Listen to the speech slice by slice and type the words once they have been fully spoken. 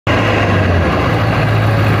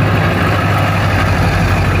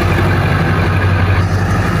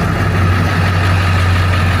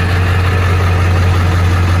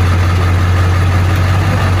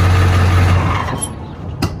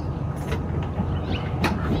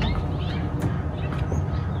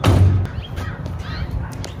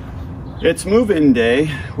It's move-in day,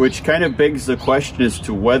 which kind of begs the question as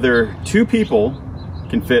to whether two people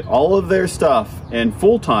can fit all of their stuff and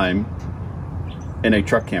full-time in a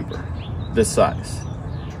truck camper this size.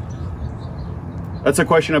 That's a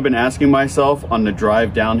question I've been asking myself on the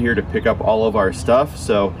drive down here to pick up all of our stuff.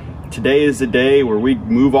 So today is the day where we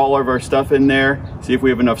move all of our stuff in there, see if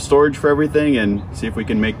we have enough storage for everything, and see if we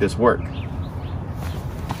can make this work.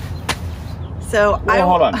 So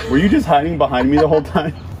hold on, were you just hiding behind me the whole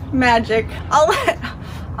time? Magic.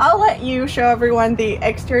 I'll let you show everyone the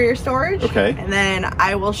exterior storage. Okay. And then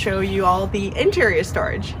I will show you all the interior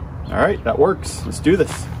storage. All right, that works. Let's do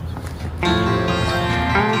this.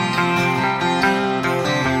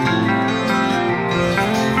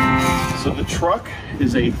 So the truck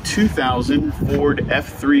is a 2000 Ford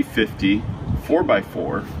F-350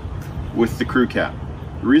 4x4 with the crew cab.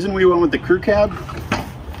 The reason we went with the crew cab,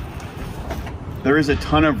 there is a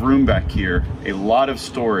ton of room back here, a lot of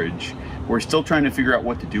storage. We're still trying to figure out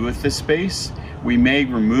what to do with this space. We may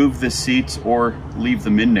remove the seats or leave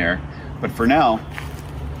them in there, but for now,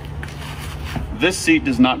 this seat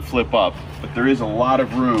does not flip up, but there is a lot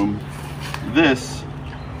of room. This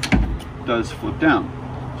does flip down,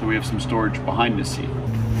 so we have some storage behind the seat.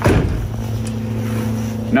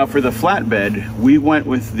 Now for the flatbed, we went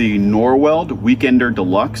with the Norweld Weekender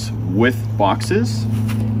Deluxe with boxes.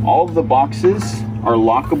 All of the boxes are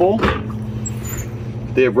lockable.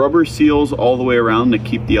 They have rubber seals all the way around to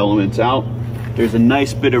keep the elements out. There's a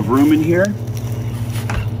nice bit of room in here.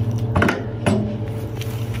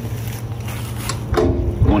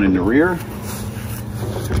 One in the rear.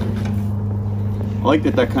 I like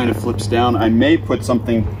that that kind of flips down. I may put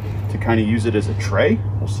something to kind of use it as a tray.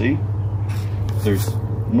 We'll see. There's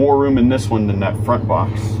more room in this one than that front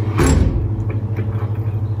box.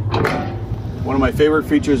 One of my favorite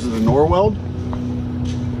features of the Norweld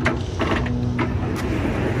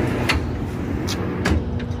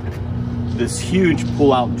this huge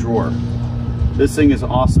pull-out drawer. This thing is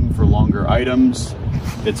awesome for longer items.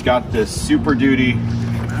 It's got this Super Duty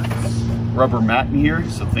rubber mat in here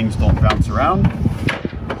so things don't bounce around.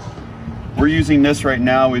 We're using this right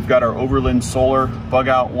now. We've got our Overland Solar Bug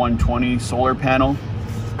Out 120 solar panel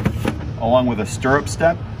along with a stirrup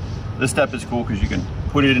step. This step is cool because you can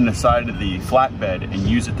put it in the side of the flatbed and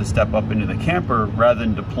use it to step up into the camper rather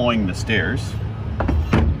than deploying the stairs.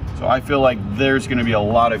 So I feel like there's going to be a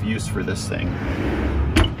lot of use for this thing.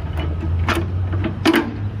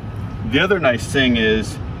 The other nice thing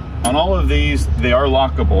is on all of these, they are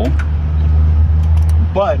lockable,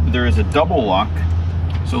 but there is a double lock.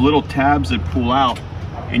 So little tabs that pull out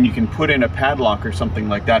and you can put in a padlock or something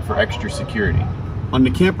like that for extra security. On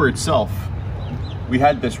the camper itself, we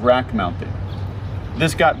had this rack mounted.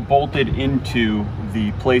 This got bolted into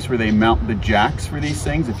the place where they mount the jacks for these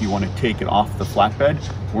things if you want to take it off the flatbed.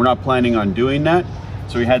 We're not planning on doing that.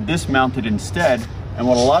 So we had this mounted instead. And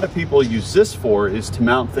what a lot of people use this for is to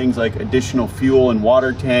mount things like additional fuel and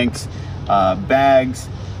water tanks, bags.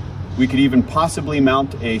 We could even possibly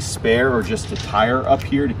mount a spare or just a tire up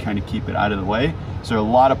here to kind of keep it out of the way. So there are a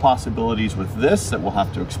lot of possibilities with this that we'll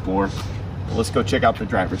have to explore. But let's go check out the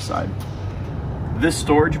driver's side. This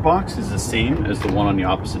storage box is the same as the one on the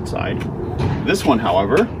opposite side. This one,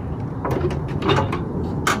 however,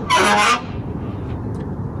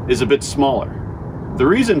 is a bit smaller. The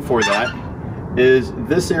reason for that is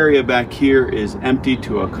this area back here is empty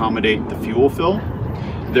to accommodate the fuel fill.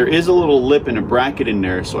 There is a little lip and a bracket in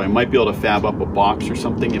there, so I might be able to fab up a box or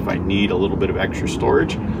something if I need a little bit of extra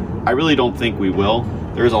storage. I really don't think we will.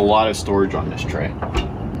 There's a lot of storage on this tray.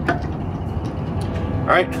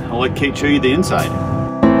 All right, I'll let Kate show you the inside.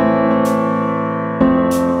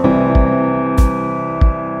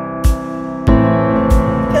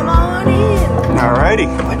 Come on in. All righty.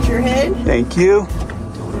 Watch your head. Thank you.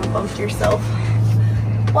 Don't bump yourself.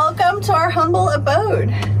 Welcome to our humble abode.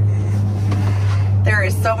 There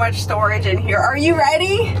is so much storage in here. Are you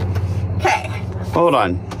ready? Okay. Hold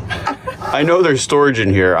on. I know there's storage in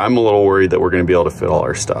here. I'm a little worried that we're going to be able to fit all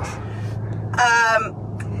our stuff.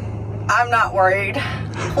 I'm not worried.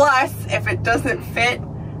 Plus, if it doesn't fit,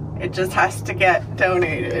 it just has to get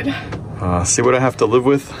donated. See what I have to live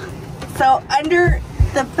with? So under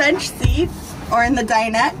the bench seat or in the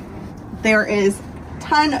dinette, there is a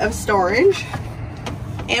ton of storage.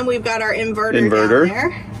 And we've got our inverter down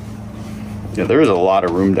there. Yeah, there is a lot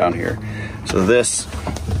of room down here. So this,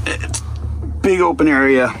 it's big open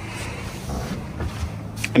area.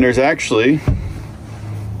 And there's actually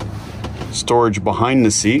storage behind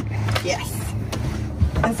the seat. Yes.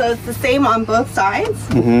 And so it's the same on both sides.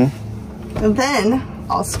 Mm-hmm. And then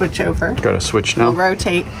I'll switch over. Got to switch now. We'll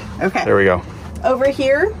rotate. Okay. There we go. Over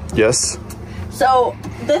here. Yes. So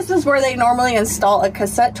this is where they normally install a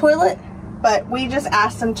cassette toilet, but we just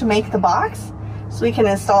asked them to make the box so we can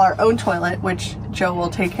install our own toilet, which Joe will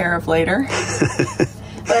take care of later.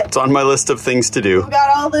 But it's on my list of things to do. We've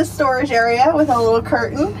got all this storage area with a little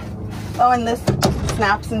curtain. Oh, and this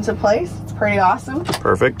snaps into place. It's pretty awesome.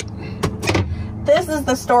 Perfect. This is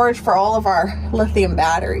the storage for all of our lithium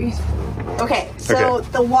batteries. Okay, so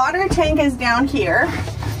the water tank is down here.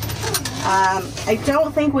 I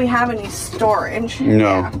don't think we have any storage. No.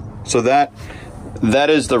 Yeah. So that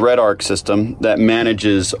is the red arc system that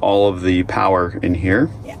manages all of the power in here.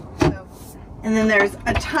 Yeah. So, and then there's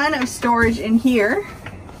a ton of storage in here.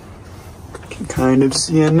 You can kind of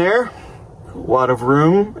see in there. A lot of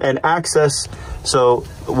room and access. So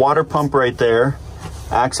the water pump right there.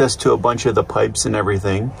 Access to a bunch of the pipes and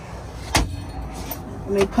everything. Let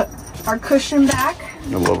me put our cushion back. I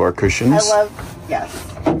love our cushions. I love, yes.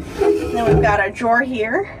 And then we've got a drawer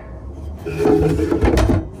here.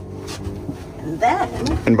 And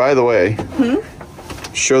then... And by the way,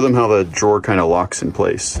 show them how the drawer kind of locks in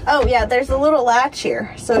place. Oh yeah, there's a little latch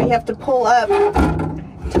here. So you have to pull up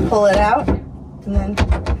to pull it out. And then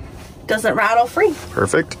it doesn't rattle free.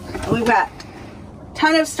 Perfect. And we've got a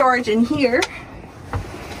ton of storage in here.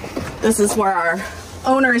 This is where our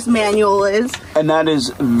owner's manual is. And that is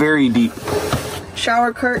very deep.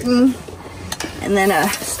 Shower curtain, and then a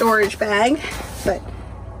storage bag, but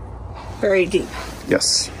very deep.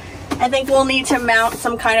 Yes. I think we'll need to mount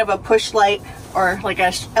some kind of a push light or like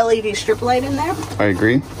a LED strip light in there. I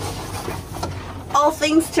agree. All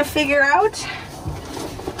things to figure out.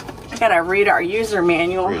 I gotta read our user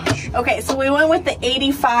manual. Fridge. Okay, so we went with the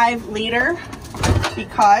 85 liter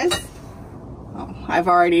because I've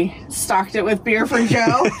already stocked it with beer for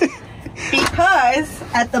Joe. Because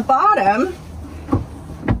at the bottom,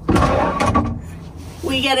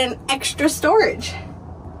 we get an extra storage.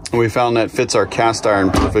 We found that fits our cast iron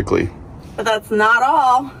perfectly. But that's not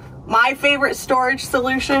all. My favorite storage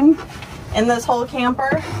solution in this whole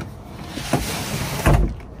camper.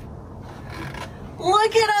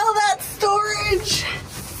 Look at all that storage.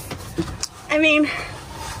 I mean,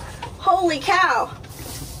 holy cow.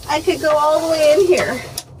 I could go all the way in here.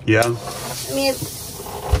 Yeah. I mean,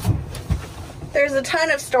 there's a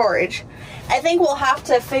ton of storage. I think we'll have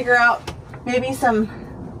to figure out maybe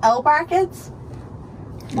some L brackets.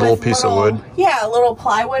 A little piece of wood. Yeah, a little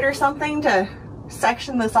plywood or something to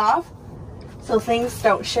section this off so things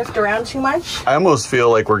don't shift around too much. I almost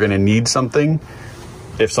feel like we're going to need something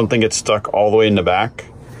if something gets stuck all the way in the back.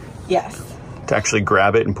 Yes. To actually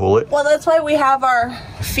grab it and pull it. Well, that's why we have our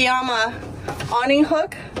Fiamma awning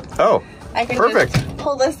hook. Oh, I can perfect. just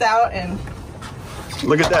pull this out and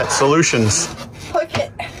look at that, solutions. hook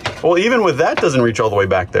it. Well, even with that, doesn't reach all the way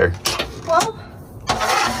back there. Well,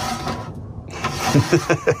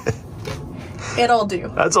 it'll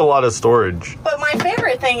do. That's a lot of storage. But my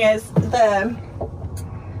favorite thing is the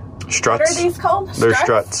struts. What are these called? They're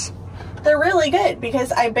struts. They're really good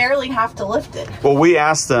because I barely have to lift it. Well, we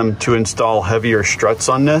asked them to install heavier struts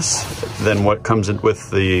on this than what comes in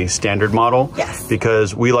with the standard model. Yes.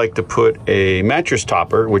 Because we like to put a mattress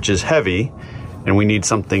topper, which is heavy, and we need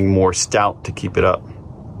something more stout to keep it up.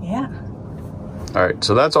 Yeah. All right,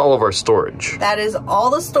 so that's all of our storage. That is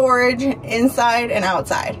all the storage inside and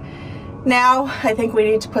outside. Now, I think we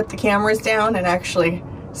need to put the cameras down and actually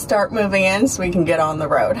start moving in so we can get on the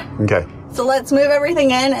road. Okay. So let's move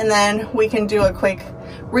everything in and then we can do a quick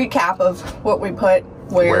recap of what we put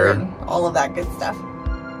where and all of that good stuff.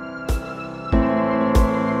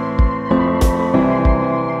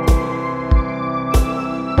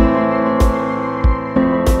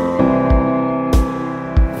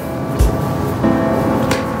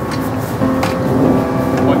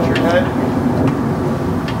 Watch your head.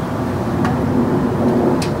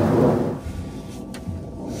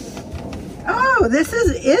 Oh, this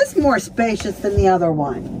is more spacious than the other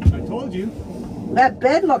one. I told you. That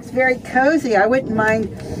bed looks very cozy. I wouldn't mind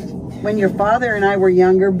when your father and I were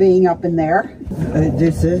younger being up in there.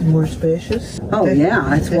 This is more spacious. Oh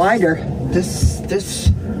yeah, it's wider.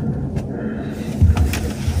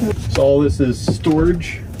 So all this is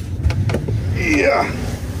storage. Yeah.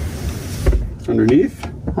 Underneath.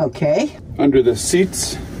 Okay, Under the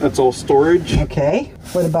seats, that's all storage. okay.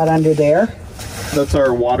 What about under there? That's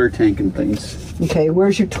our water tank and things. Okay,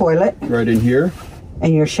 where's your toilet? Right in here.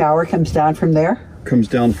 And your shower comes down from there? Comes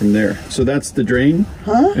down from there. So that's the drain.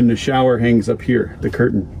 Huh? And the shower hangs up here, the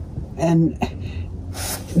curtain. And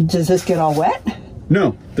does this get all wet?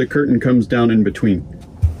 No, the curtain comes down in between.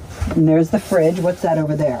 And there's the fridge. What's that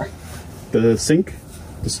over there? The sink,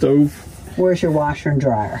 the stove, Where's your washer and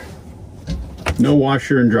dryer? no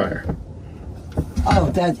washer and dryer. Oh,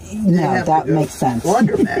 that makes sense.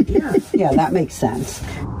 Laundromat, yeah. Yeah, that makes sense.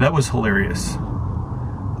 That was hilarious.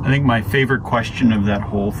 I think my favorite question of that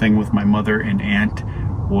whole thing with my mother and aunt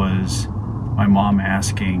was my mom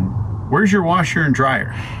asking, "Where's your washer and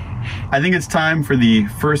dryer?" I think it's time for the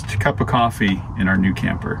first cup of coffee in our new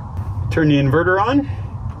camper. Turn the inverter on.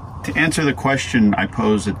 To answer the question I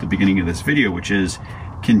posed at the beginning of this video, which is,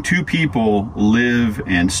 can two people live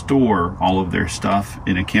and store all of their stuff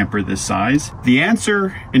in a camper this size? The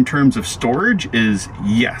answer in terms of storage is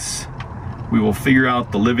yes. We will figure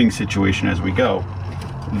out the living situation as we go.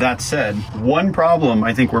 That said, one problem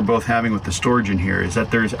I think we're both having with the storage in here is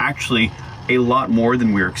that there's actually a lot more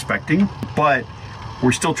than we were expecting, but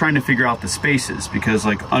we're still trying to figure out the spaces because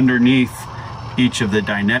like underneath each of the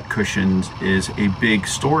dinette cushions is a big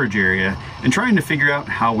storage area, and trying to figure out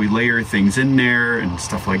how we layer things in there and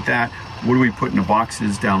stuff like that. What do we put in the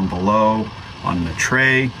boxes down below on the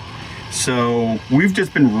tray? So we've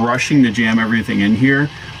just been rushing to jam everything in here.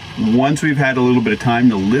 Once we've had a little bit of time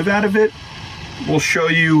to live out of it, we'll show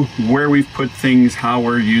you where we've put things, how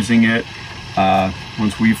we're using it,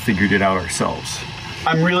 once we've figured it out ourselves.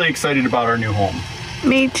 I'm really excited about our new home.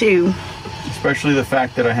 Me too. Especially the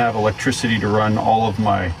fact that I have electricity to run all of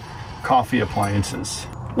my coffee appliances.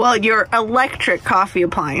 Well, your electric coffee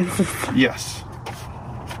appliances. Yes.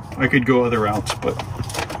 I could go other routes, but...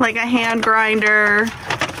 Like a hand grinder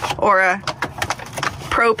or a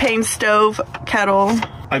propane stove kettle.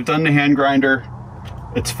 I've done the hand grinder.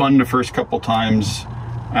 It's fun the first couple times.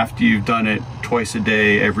 After you've done it twice a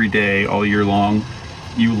day, every day, all year long,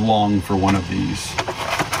 you long for one of these.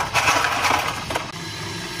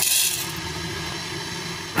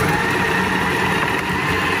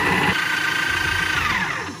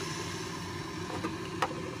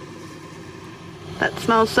 That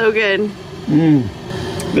smells so good.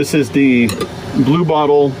 This is the Blue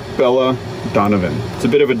Bottle Bella Donovan. It's a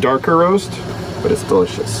bit of a darker roast, but it's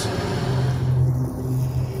delicious.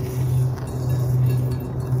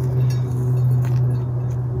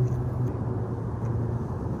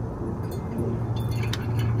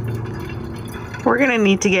 We're gonna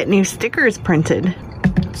need to get new stickers printed.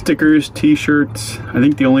 Stickers, t-shirts. I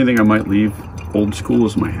think the only thing I might leave old school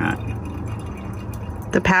is my hat.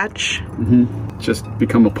 The patch? Just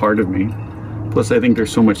become a part of me. Plus I think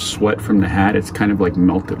there's so much sweat from the hat, it's kind of like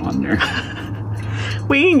melted on there.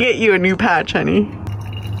 We can get you a new patch, honey.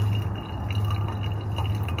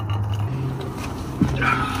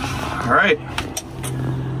 All right.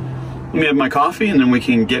 Let me have my coffee and then we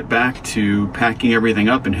can get back to packing everything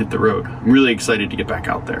up and hit the road. I'm really excited to get back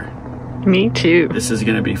out there. Me too. This is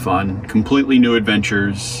gonna be fun. Completely new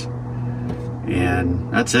adventures.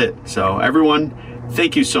 And that's it. So everyone,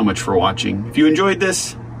 thank you so much for watching. If you enjoyed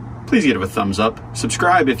this, please give it a thumbs up.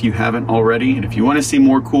 Subscribe if you haven't already. And if you want to see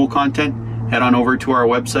more cool content, head on over to our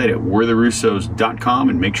website at we'retherussos.com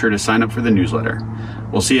and make sure to sign up for the newsletter.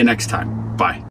 We'll see you next time. Bye.